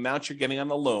 of the amount you're getting on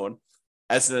the loan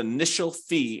as an initial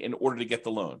fee in order to get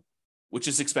the loan, which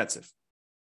is expensive.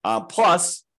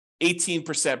 Plus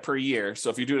 18% per year. So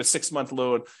if you're doing a 6-month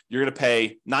loan, you're going to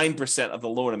pay 9% of the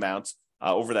loan amount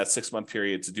over that 6-month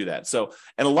period to do that. So,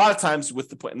 and a lot of times with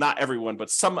the point, not everyone, but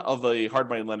some of the hard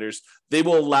money lenders, they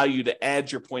will allow you to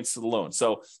add your points to the loan.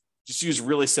 So just use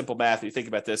really simple math. If you think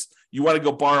about this, you want to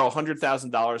go borrow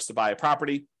 $100,000 to buy a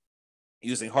property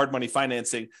using hard money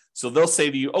financing. So they'll say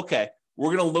to you, okay,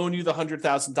 we're going to loan you the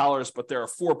 $100,000, but there are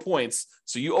 4 points.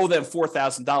 So you owe them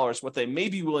 $4,000. What they may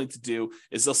be willing to do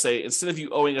is they'll say, instead of you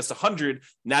owing us 100,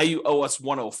 now you owe us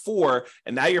 104.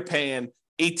 And now you're paying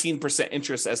 18%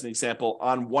 interest, as an example,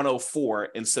 on 104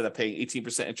 instead of paying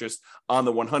 18% interest on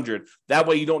the 100. That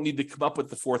way you don't need to come up with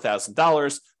the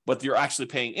 $4,000, but you're actually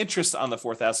paying interest on the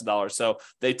 $4,000. So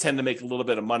they tend to make a little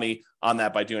bit of money on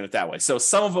that by doing it that way. So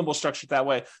some of them will structure it that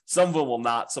way. Some of them will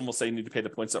not. Some will say you need to pay the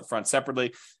points up front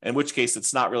separately, in which case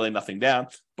it's not really nothing down.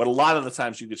 But a lot of the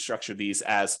times you could structure these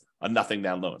as a nothing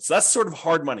down loan. So that's sort of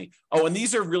hard money. Oh, and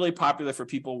these are really popular for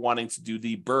people wanting to do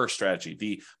the BRRRR strategy,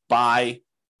 the buy,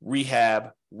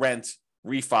 rehab, rent,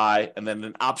 refi, and then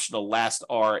an optional last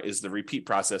R is the repeat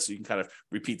process. So you can kind of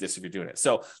repeat this if you're doing it.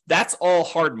 So that's all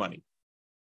hard money.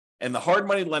 And the hard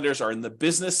money lenders are in the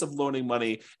business of loaning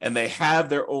money, and they have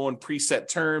their own preset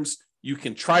terms. You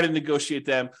can try to negotiate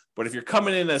them, but if you're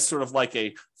coming in as sort of like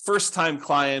a first-time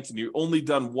client and you've only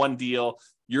done one deal,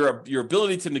 your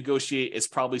ability to negotiate is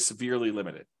probably severely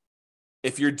limited.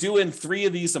 If you're doing 3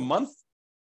 of these a month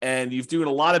and you've doing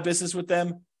a lot of business with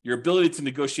them, your ability to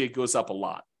negotiate goes up a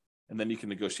lot, and then you can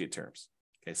negotiate terms.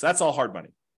 Okay, so that's all hard money.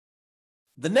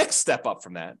 The next step up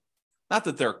from that, not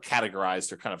that they're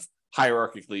categorized or kind of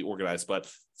hierarchically organized, but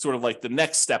sort of like the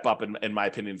next step up, in my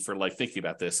opinion, for like thinking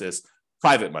about this is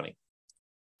private money.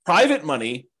 Private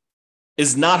money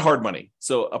is not hard money.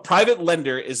 So a private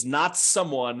lender is not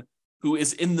someone who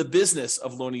is in the business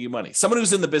of loaning you money. Someone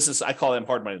who's in the business, I call them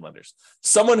hard money lenders.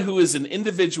 Someone who is an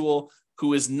individual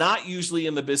who is not usually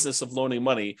in the business of loaning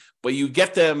money, but you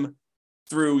get them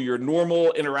through your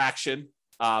normal interaction.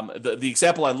 The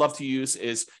example I love to use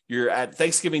is you're at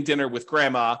Thanksgiving dinner with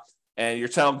grandma, and you're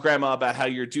telling grandma about how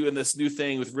you're doing this new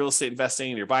thing with real estate investing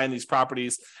and you're buying these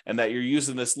properties and that you're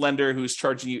using this lender who's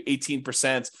charging you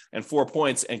 18% and 4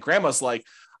 points. And grandma's like,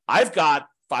 I've got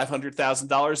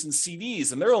 $500,000 in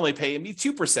CDs and they're only paying me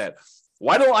 2%.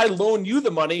 Why don't I loan you the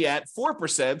money at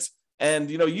 4%?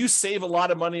 And, you save a lot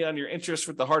of money on your interest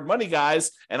with the hard money guys.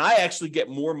 And I actually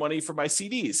get more money for my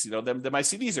CDs, than my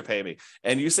CDs are paying me.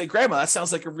 And you say, grandma, that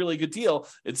sounds like a really good deal.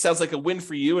 It sounds like a win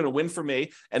for you and a win for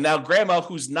me. And now grandma,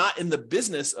 who's not in the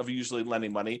business of usually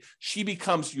lending money, she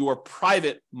becomes your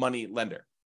private money lender.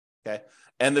 Okay.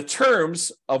 And the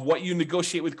terms of what you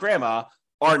negotiate with grandma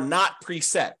are not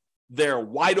preset. They're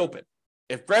wide open.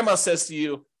 If grandma says to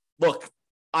you, look,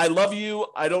 I love you.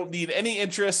 I don't need any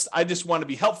interest. I just want to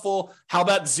be helpful. How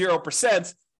about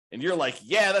 0%? And you're like,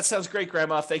 yeah, that sounds great,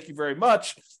 grandma. Thank you very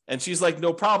much. And she's like,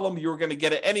 no problem. You're going to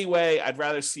get it anyway. I'd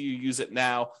rather see you use it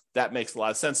now. That makes a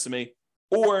lot of sense to me.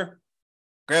 Or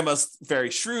grandma's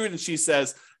very shrewd and she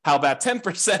says, how about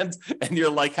 10%? And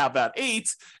you're like, how about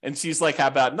 8? And she's like, how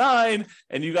about 9?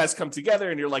 And you guys come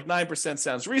together and you're like, 9%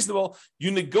 sounds reasonable.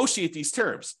 You negotiate these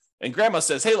terms. And grandma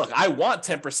says, hey, look, I want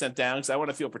 10% down because I want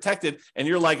to feel protected. And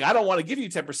you're like, I don't want to give you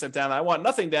 10% down. I want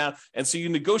nothing down. And so you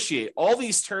negotiate. All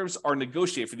these terms are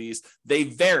negotiated for these. They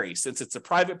vary since it's a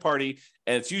private party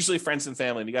and it's usually friends and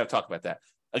family. And you got to talk about that.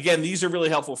 Again, these are really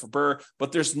helpful for BRRRR,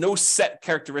 but there's no set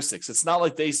characteristics. It's not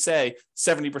like they say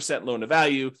 70% loan to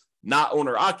value, not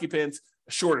owner occupant,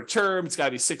 shorter term. It's got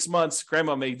to be 6 months.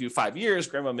 Grandma may do 5 years.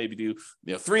 Grandma maybe do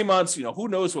 3 months. Who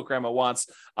knows what grandma wants.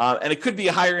 And it could be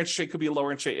a higher interest rate, could be a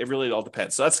lower interest rate. It really all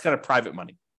depends. So that's kind of private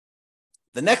money.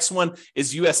 The next one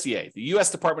is USDA. The U.S.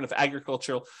 Department of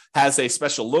Agriculture has a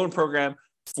special loan program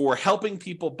for helping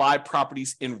people buy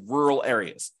properties in rural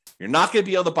areas. You're not going to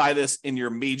be able to buy this in your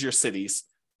major cities.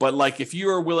 But like if you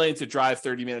are willing to drive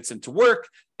 30 minutes into work,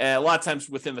 and a lot of times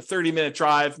within the 30-minute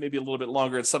drive, maybe a little bit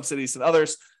longer in some cities than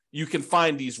others, you can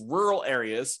find these rural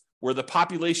areas where the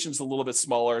population's a little bit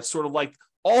smaller. It's sort of like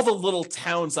all the little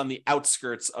towns on the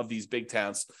outskirts of these big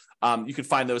towns. You can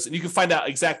find those, and you can find out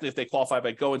exactly if they qualify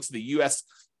by going to the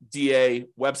USDA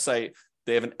website.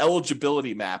 They have an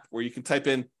eligibility map where you can type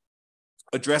in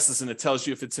addresses and it tells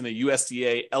you if it's in a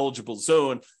USDA eligible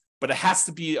zone. but it has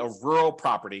to be a rural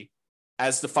property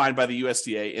as defined by the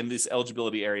USDA in these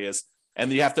eligibility areas. And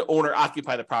you have to own or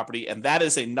occupy the property. And that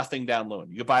is a nothing down loan.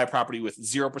 You can buy a property with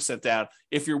 0% down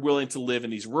if you're willing to live in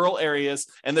these rural areas.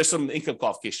 And there's some income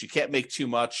qualification. You can't make too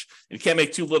much and you can't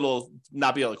make too little,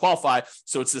 not be able to qualify.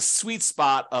 So it's a sweet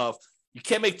spot of you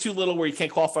can't make too little where you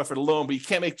can't qualify for the loan, but you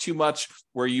can't make too much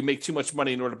where you make too much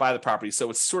money in order to buy the property. So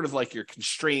it's sort of like you're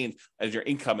constrained as your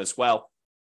income as well.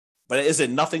 But it is a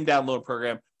nothing down loan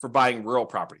program for buying rural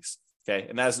properties. Okay.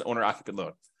 And that is an owner occupant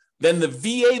loan. Then the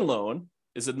VA loan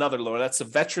is another loan. That's a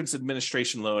Veterans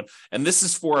Administration loan. And this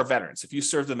is for veterans. If you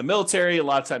served in the military, a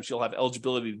lot of times you'll have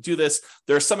eligibility to do this.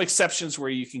 There are some exceptions where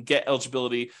you can get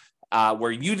eligibility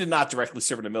where you did not directly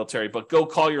serve in the military, but go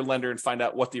call your lender and find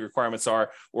out what the requirements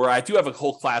are. Or I do have a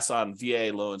whole class on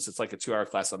VA loans. It's like a 2-hour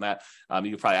class on that. You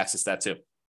can probably access that too.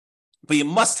 But you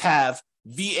must have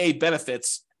VA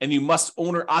benefits and you must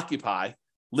own or occupy,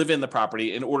 live in the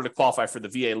property in order to qualify for the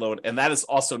VA loan. And that is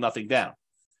also nothing down.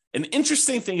 An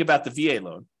interesting thing about the VA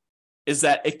loan is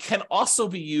that it can also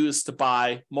be used to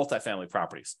buy multifamily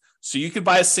properties. So you could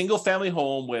buy a single family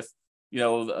home with, a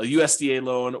USDA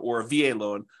loan or a VA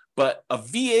loan, but a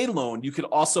VA loan, you could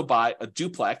also buy a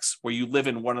duplex where you live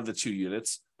in one of the 2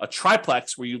 units, a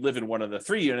triplex where you live in one of the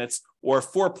 3 units, or a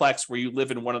fourplex where you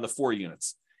live in one of the 4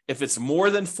 units. If it's more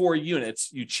than 4 units,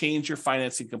 you change your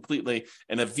financing completely,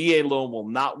 and a VA loan will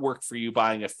not work for you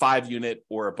buying a 5-unit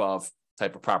or above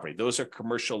type of property. Those are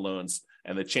commercial loans,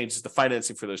 and it changes the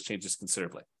financing for those changes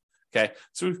considerably. Okay,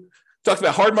 so we talked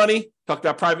about hard money, talked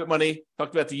about private money,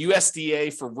 talked about the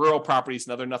USDA for rural properties,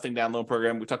 another nothing down loan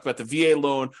program. We talked about the VA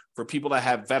loan for people that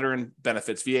have veteran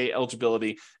benefits, VA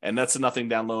eligibility, and that's a nothing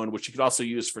down loan, which you could also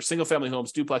use for single family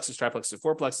homes, duplexes, triplexes,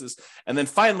 fourplexes. And then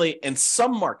finally, in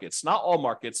some markets, not all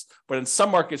markets, but in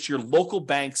some markets, your local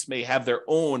banks may have their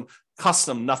own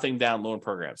custom nothing down loan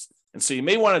programs. And so you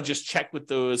may want to just check with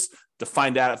those to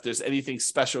find out if there's anything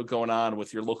special going on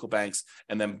with your local banks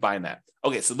and then buying that.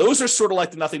 Okay, so those are sort of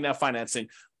like the nothing down financing.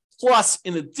 Plus,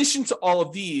 in addition to all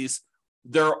of these,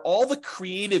 there are all the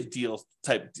creative deal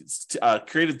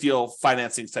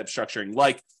financing type structuring,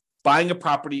 like buying a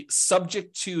property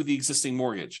subject to the existing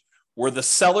mortgage, where the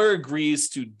seller agrees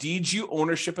to deed you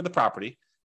ownership of the property.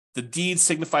 The deed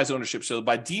signifies ownership. So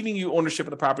by deeding you ownership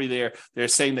of the property, they're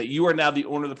saying that you are now the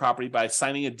owner of the property by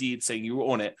signing a deed saying you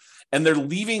own it. And they're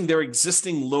leaving their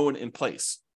existing loan in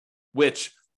place,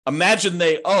 which imagine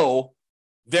they owe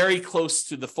very close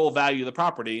to the full value of the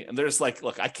property. And they're just like,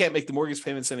 look, I can't make the mortgage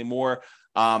payments anymore.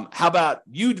 How about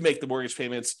you make the mortgage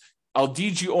payments? I'll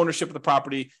deed you ownership of the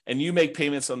property and you make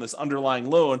payments on this underlying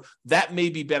loan. That may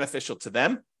be beneficial to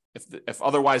them if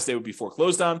otherwise they would be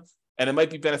foreclosed on. And it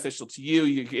might be beneficial to you.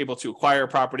 You're able to acquire a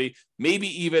property,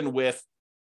 maybe even with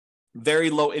very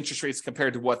low interest rates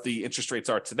compared to what the interest rates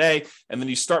are today. And then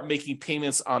you start making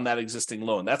payments on that existing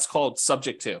loan. That's called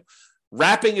subject to.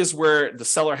 Wrapping is where the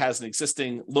seller has an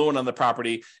existing loan on the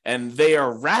property and they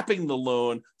are wrapping the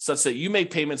loan such that you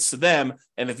make payments to them.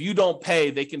 And if you don't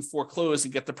pay, they can foreclose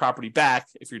and get the property back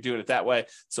if you're doing it that way.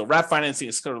 So wrap financing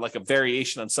is sort of like a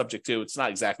variation on subject to. It's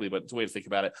not exactly, but it's a way to think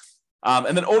about it.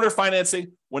 And then owner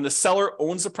financing, when the seller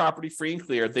owns the property free and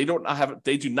clear, they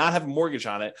do not have a mortgage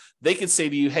on it. They can say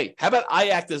to you, hey, how about I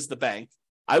act as the bank?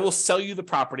 I will sell you the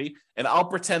property and I'll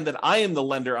pretend that I am the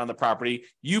lender on the property.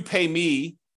 You pay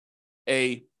me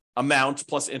a amount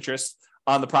plus interest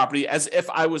on the property as if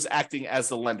I was acting as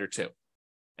the lender too.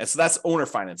 And so that's owner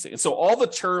financing. And so all the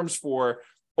terms for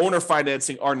owner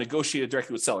financing are negotiated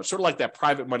directly with sellers, sort of like that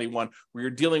private money one where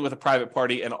you're dealing with a private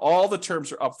party and all the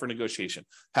terms are up for negotiation.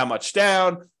 How much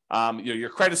down, your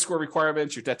credit score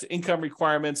requirements, your debt to income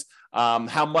requirements,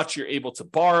 how much you're able to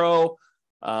borrow.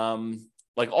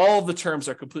 Like all of the terms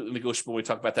are completely negotiable when we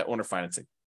talk about that owner financing.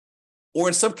 Or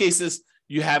in some cases,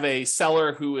 you have a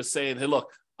seller who is saying, hey,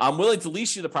 look, I'm willing to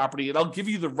lease you the property and I'll give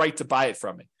you the right to buy it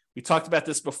from me. We talked about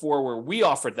this before where we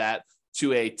offered that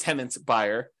to a tenant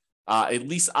buyer. A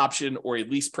lease option or a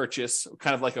lease purchase,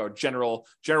 kind of like our general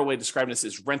way of describing this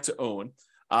is rent to own.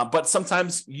 But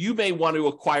sometimes you may want to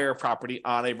acquire a property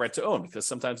on a rent to own because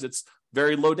sometimes it's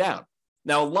very low down.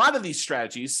 Now, a lot of these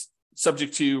strategies,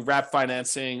 subject to wrap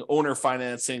financing, owner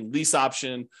financing, lease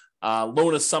option,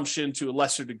 loan assumption to a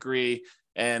lesser degree,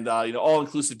 and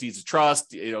all-inclusive deeds of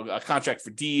trust, a contract for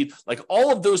deed, like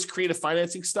all of those creative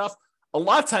financing stuff, a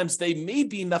lot of times they may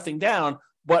be nothing down.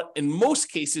 But in most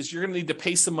cases, you're going to need to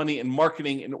pay some money in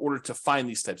marketing in order to find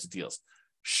these types of deals.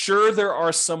 Sure, there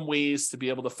are some ways to be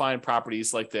able to find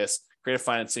properties like this, creative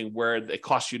financing, where it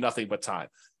costs you nothing but time.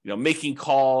 making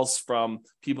calls from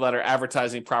people that are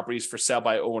advertising properties for sale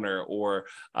by owner, or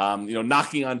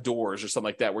knocking on doors or something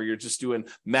like that, where you're just doing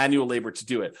manual labor to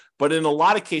do it. But in a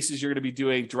lot of cases, you're going to be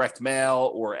doing direct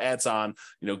mail or ads on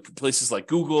places like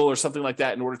Google or something like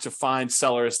that in order to find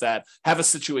sellers that have a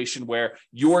situation where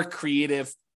your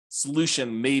creative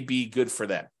solution may be good for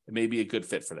them. It may be a good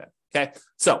fit for them. Okay,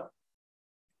 so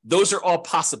those are all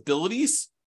possibilities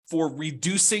for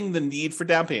reducing the need for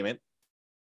down payment.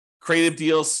 Creative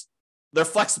deals, they're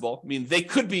flexible. I mean, they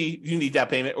could be you need down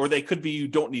payment, or they could be you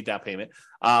don't need down payment.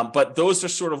 But those are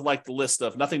sort of like the list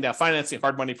of nothing down financing,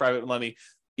 hard money, private money,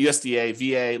 USDA,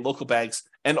 VA, local banks,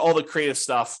 and all the creative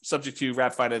stuff subject to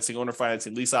wrap financing, owner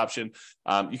financing, lease option.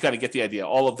 You kind of get the idea,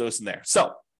 all of those in there.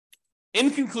 So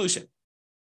in conclusion,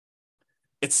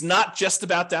 it's not just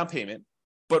about down payment,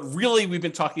 but really we've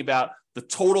been talking about the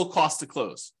total cost to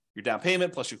close, your down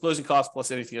payment plus your closing costs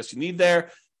plus anything else you need there,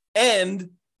 and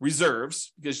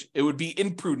reserves, because it would be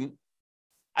imprudent.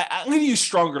 I'm going to use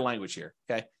stronger language here.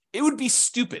 Okay. It would be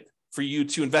stupid for you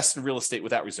to invest in real estate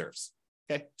without reserves.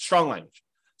 Okay. Strong language.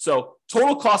 So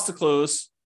total cost to close,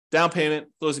 down payment,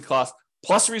 closing costs,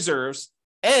 plus reserves.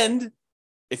 And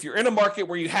if you're in a market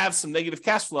where you have some negative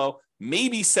cash flow,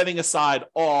 maybe setting aside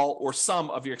all or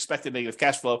some of your expected negative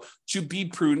cash flow to be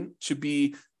prudent, to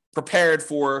be prepared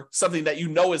for something that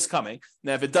is coming.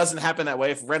 Now, if it doesn't happen that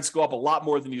way, if rents go up a lot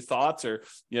more than you thought, or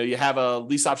you have a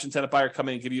lease option tenant buyer come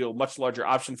in and give you a much larger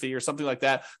option fee or something like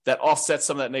that, that offsets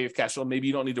some of that negative cash flow, maybe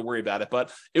you don't need to worry about it.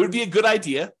 But it would be a good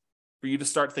idea for you to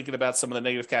start thinking about some of the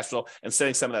negative cash flow and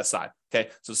setting some of that aside. Okay,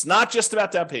 so it's not just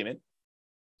about down payment.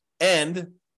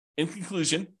 And in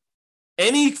conclusion,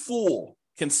 any fool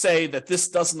can say that this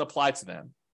doesn't apply to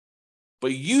them,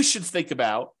 but you should think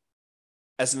about,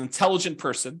 as an intelligent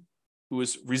person who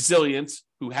is resilient,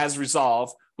 who has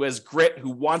resolve, who has grit, who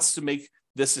wants to make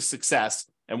this a success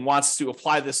and wants to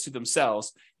apply this to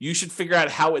themselves, you should figure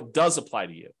out how it does apply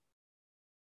to you.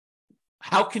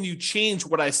 How can you change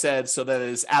what I said so that it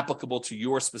is applicable to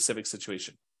your specific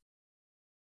situation?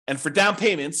 And for down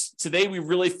payments, today we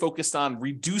really focused on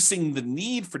reducing the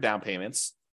need for down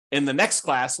payments. In the next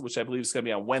class, which I believe is going to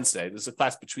be on Wednesday, there's a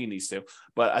class between these two,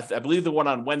 but I believe the one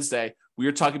on Wednesday, we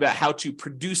were talking about how to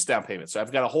produce down payments. So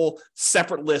I've got a whole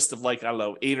separate list of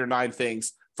 8 or 9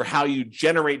 things for how you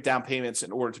generate down payments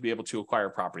in order to be able to acquire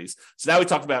properties. So now we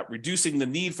talked about reducing the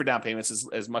need for down payments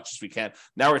as much as we can.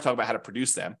 Now we're talking about how to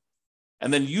produce them,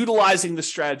 and then utilizing the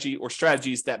strategy or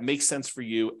strategies that make sense for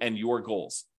you and your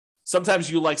goals. Sometimes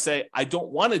you say, I don't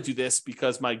want to do this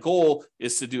because my goal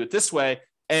is to do it this way,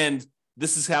 and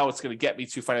this is how it's going to get me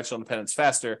to financial independence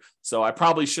faster. So I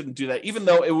probably shouldn't do that, even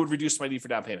though it would reduce my need for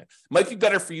down payment. It might be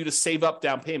better for you to save up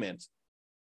down payment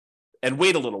and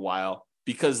wait a little while,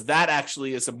 because that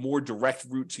actually is a more direct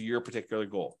route to your particular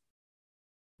goal.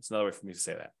 That's another way for me to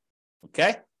say that.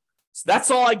 Okay? So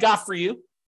that's all I got for you.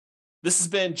 This has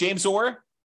been James Orr.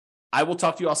 I will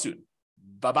talk to you all soon.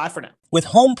 Bye-bye for now. With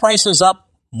home prices up,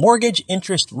 mortgage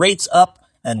interest rates up,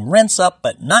 and rents up,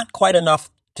 but not quite enough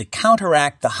to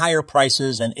counteract the higher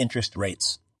prices and interest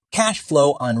rates. Cash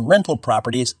flow on rental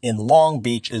properties in Long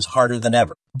Beach is harder than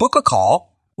ever. Book a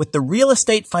call with the Real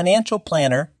Estate Financial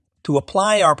Planner to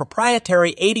apply our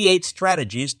proprietary 88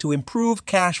 strategies to improve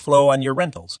cash flow on your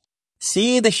rentals.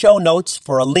 See the show notes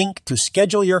for a link to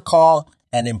schedule your call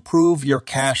and improve your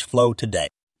cash flow today.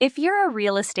 If you're a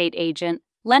real estate agent,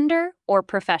 lender, or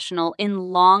professional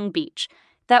in Long Beach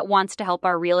that wants to help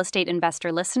our real estate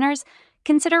investor listeners,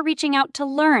 consider reaching out to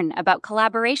learn about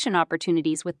collaboration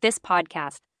opportunities with this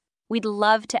podcast. We'd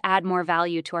love to add more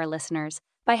value to our listeners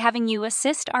by having you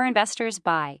assist our investors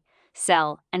buy,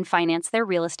 sell, and finance their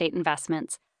real estate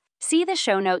investments. See the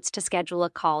show notes to schedule a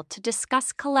call to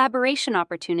discuss collaboration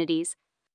opportunities